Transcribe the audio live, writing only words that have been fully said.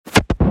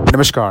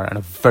Namaskar and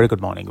a very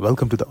good morning.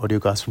 Welcome to the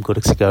audiocast from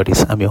Kotak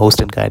Securities. I'm your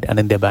host and guide,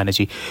 Anindya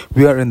Bannerjee.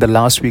 We are in the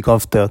last week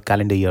of the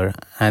calendar year,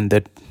 and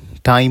the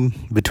time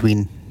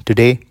between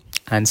today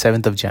and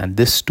 7th of Jan,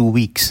 this 2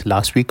 weeks,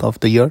 last week of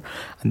the year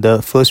and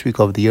the first week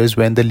of the year, is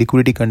when the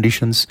liquidity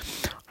conditions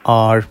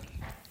are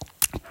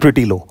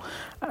pretty low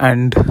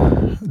and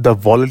the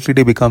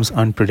volatility becomes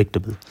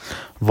unpredictable.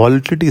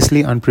 Volatility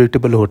इसलिए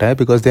unpredictable होता है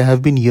because there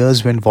have been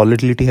years when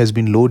volatility has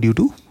been low due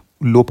to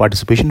low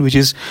participation, which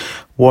is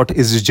what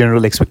is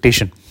general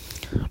expectation.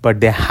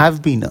 But there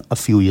have been a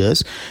few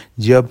years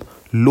जब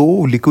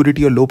low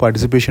liquidity or low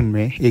participation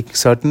में एक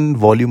certain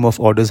volume of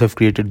orders have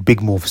created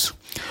big moves.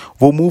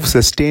 वो move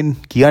sustain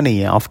किया नहीं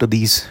है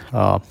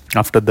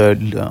after the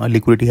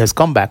liquidity has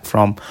come back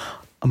from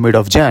mid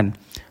of Jan,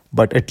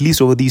 but at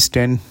least over these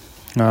 10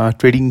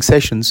 trading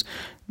sessions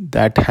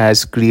that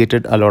has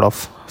created a lot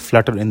of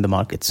flutter in the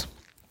markets.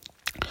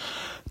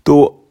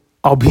 So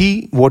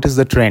abhi, what is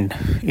the trend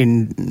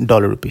in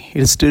dollar rupee?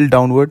 It is still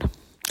downward,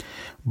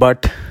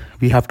 but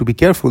we have to be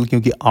careful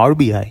because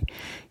RBI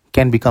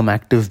can become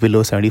active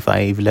below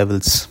 75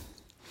 levels.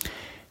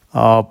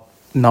 Now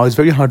it's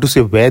very hard to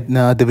say where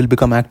they will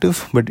become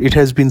active, but it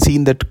has been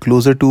seen that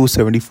closer to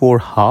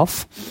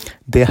 74.5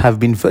 they have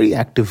been very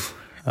active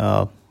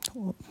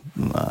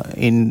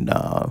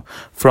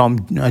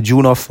from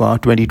June of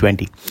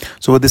 2020.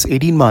 So over this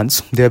 18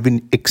 months they have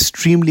been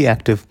extremely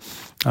active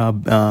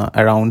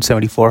around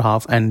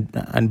 74.5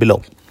 and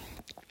below.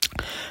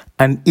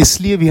 And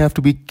इसलिए we have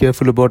to be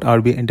careful about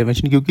RBI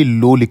intervention क्योंकि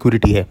low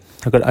liquidity है.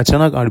 अगर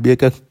अचानक RBI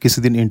का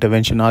किसी दिन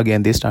intervention आ गया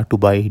and they start to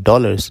buy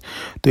dollars,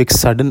 तो एक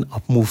sudden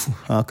up move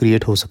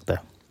create हो सकता है.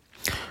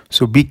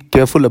 So be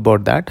careful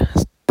about that.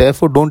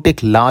 Therefore, don't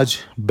take large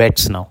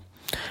bets now,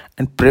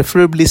 and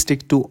preferably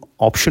stick to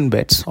option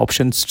bets,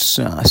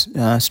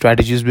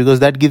 strategies, because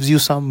that gives you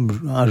some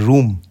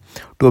room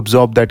to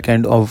absorb that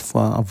kind of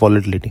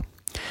volatility.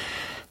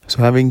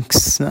 So having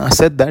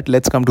said that,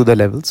 let's come to the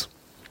levels.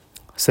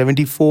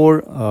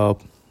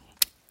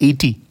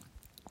 74.80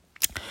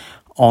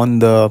 on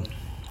the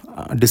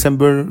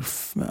December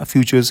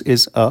futures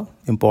is a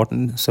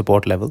important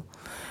support level,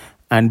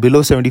 and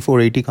below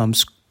 74.80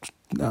 comes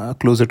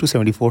closer to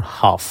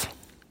 74.5.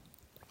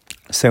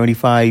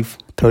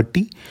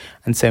 75.30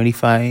 and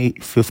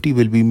 75.50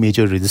 will be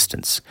major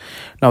resistance.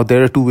 Now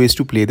there are two ways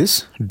to play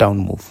this down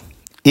move.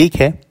 एक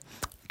है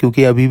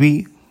क्योंकि अभी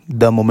भी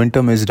the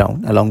momentum is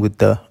down along with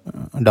the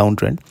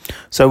downtrend,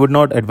 so I would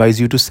not advise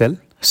you to sell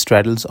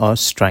straddles or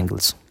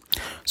strangles.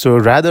 So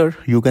rather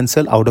you can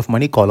sell out of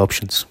money call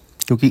options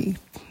क्योंकि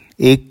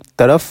एक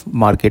तरफ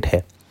market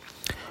है.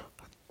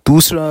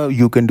 दूसरा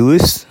you can do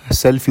is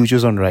sell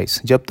futures on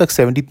rise. जब तक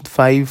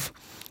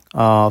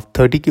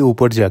 75.30 के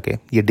ऊपर जाके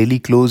ये डेली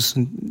क्लोज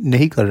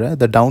नहीं कर रहा है,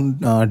 the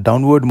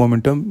downward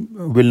momentum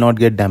will not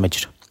get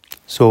damaged.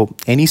 So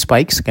any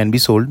spikes can be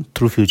sold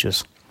through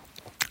futures.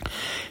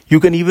 You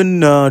can even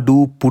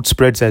do put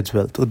spreads as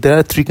well. So there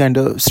are three kind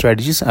of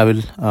strategies I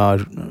will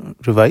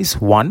revise.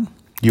 One,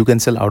 you can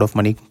sell out of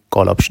money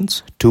call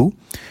options. Two,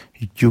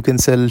 you can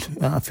sell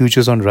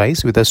futures on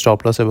rise with a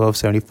stop loss above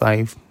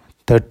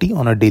 75.30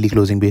 on a daily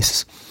closing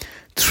basis.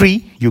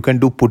 Three, you can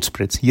do put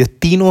spreads. ये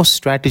तीनों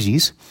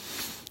strategies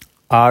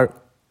are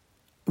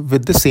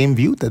with the same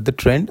view that the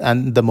trend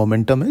and the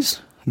momentum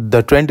is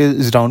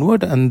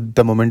downward and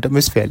the momentum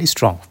is fairly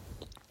strong.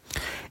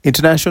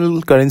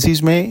 International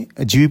currencies में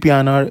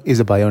GBP/INR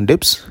is a buy on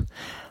dips,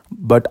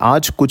 but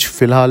आज कुछ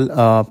फिलहाल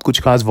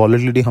कुछ खास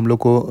volatility हम लोग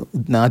को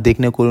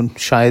देखने को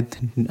शायद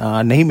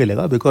नहीं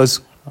मिलेगा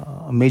because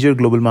major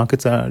global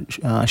markets are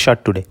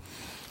shut today.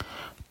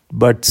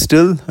 But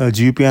still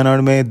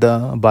GBP/INR में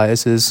the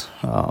bias is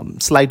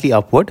slightly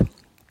upward.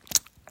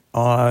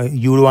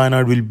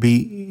 Euro/INR will be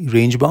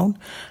range bound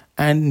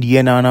and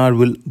Yen/INR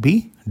will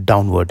be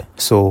downward.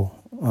 So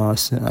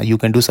you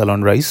can do sell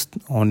on rise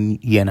on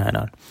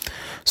Yen/INR.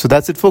 So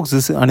that's it, folks.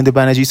 This is Anindya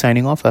Bannerjee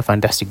signing off. A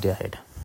fantastic day ahead.